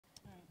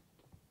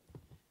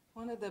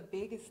One of the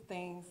biggest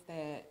things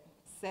that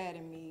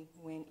saddened me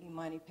when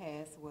Imani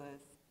passed was,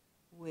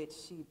 would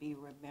she be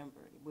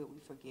remembered? Would we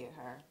forget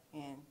her?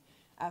 And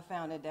I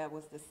found that that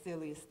was the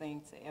silliest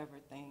thing to ever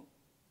think.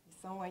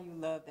 Someone you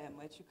love that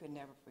much, you could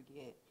never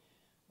forget.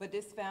 But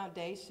this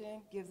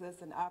foundation gives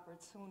us an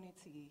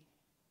opportunity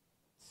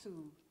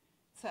to,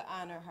 to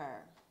honor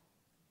her,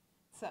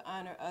 to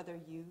honor other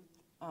youth,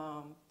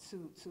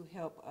 to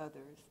help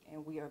others,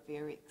 and we are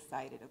very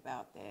excited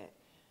about that.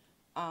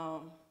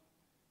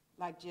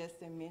 Like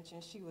Justin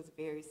mentioned, she was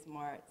very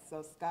smart,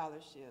 so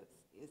scholarships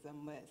is a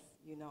must,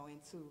 you know, and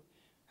to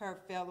her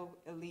fellow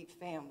elite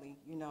family,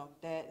 you know,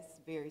 that's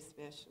very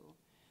special.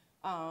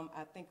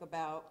 I think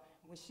about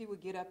when she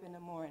would get up in the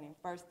morning,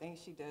 first thing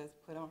she does,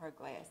 put on her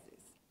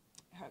glasses,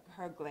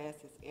 her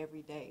glasses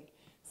every day.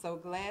 So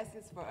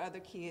glasses for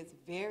other kids,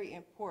 very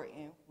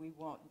important. We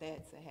want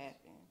that to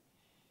happen.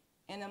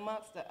 And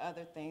amongst the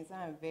other things,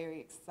 I'm very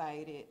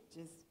excited,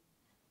 just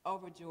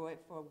overjoyed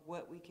for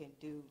what we can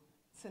do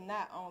to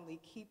not only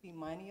keep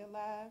Imani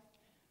alive,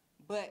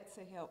 but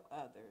to help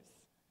others.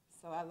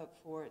 So I look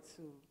forward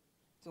to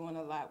doing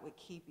a lot with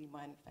Keep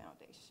Imani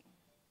Foundation.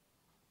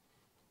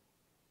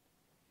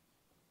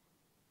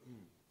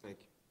 Thank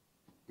you.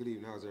 Good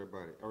evening. How's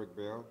everybody? Eric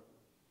Bell.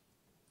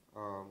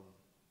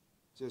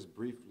 Just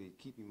briefly,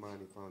 Keep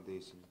Imani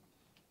Foundation,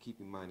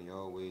 Keep Imani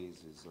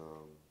Always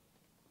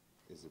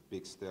is a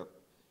big step.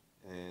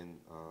 And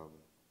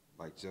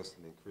like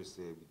Justin and Chris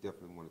said, we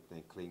definitely want to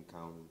thank Clayton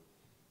County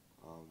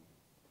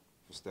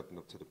for stepping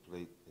up to the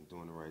plate and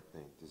doing the right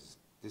thing.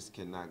 This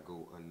cannot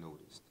go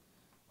unnoticed.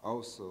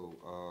 Also,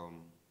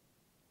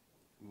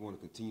 we want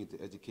to continue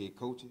to educate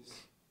coaches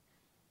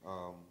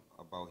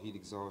about heat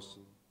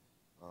exhaustion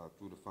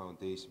through the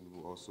foundation. We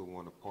will also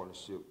want a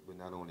partnership with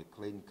not only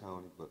Clayton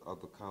County, but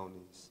other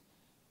counties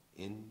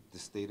in the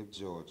state of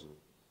Georgia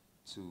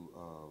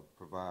to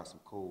provide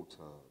some cold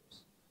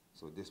tubs.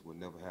 So this will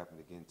never happen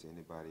again to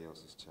anybody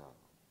else's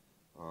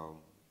child.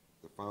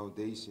 The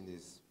foundation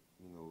is,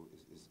 you know,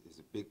 is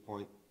a big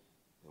point,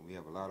 and we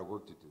have a lot of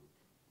work to do.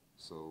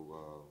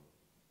 So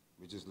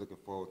we're just looking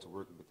forward to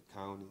working with the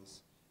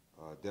counties,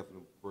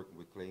 definitely working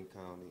with Clayton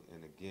County,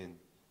 and again,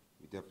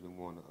 we definitely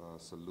want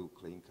to salute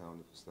Clayton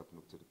County for stepping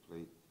up to the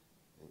plate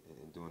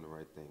and doing the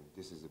right thing.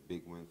 This is a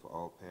big win for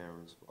all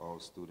parents, for all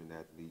student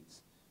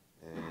athletes,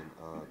 and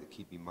the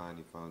Keep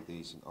Imani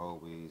Foundation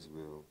always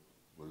will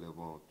live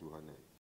on through her name.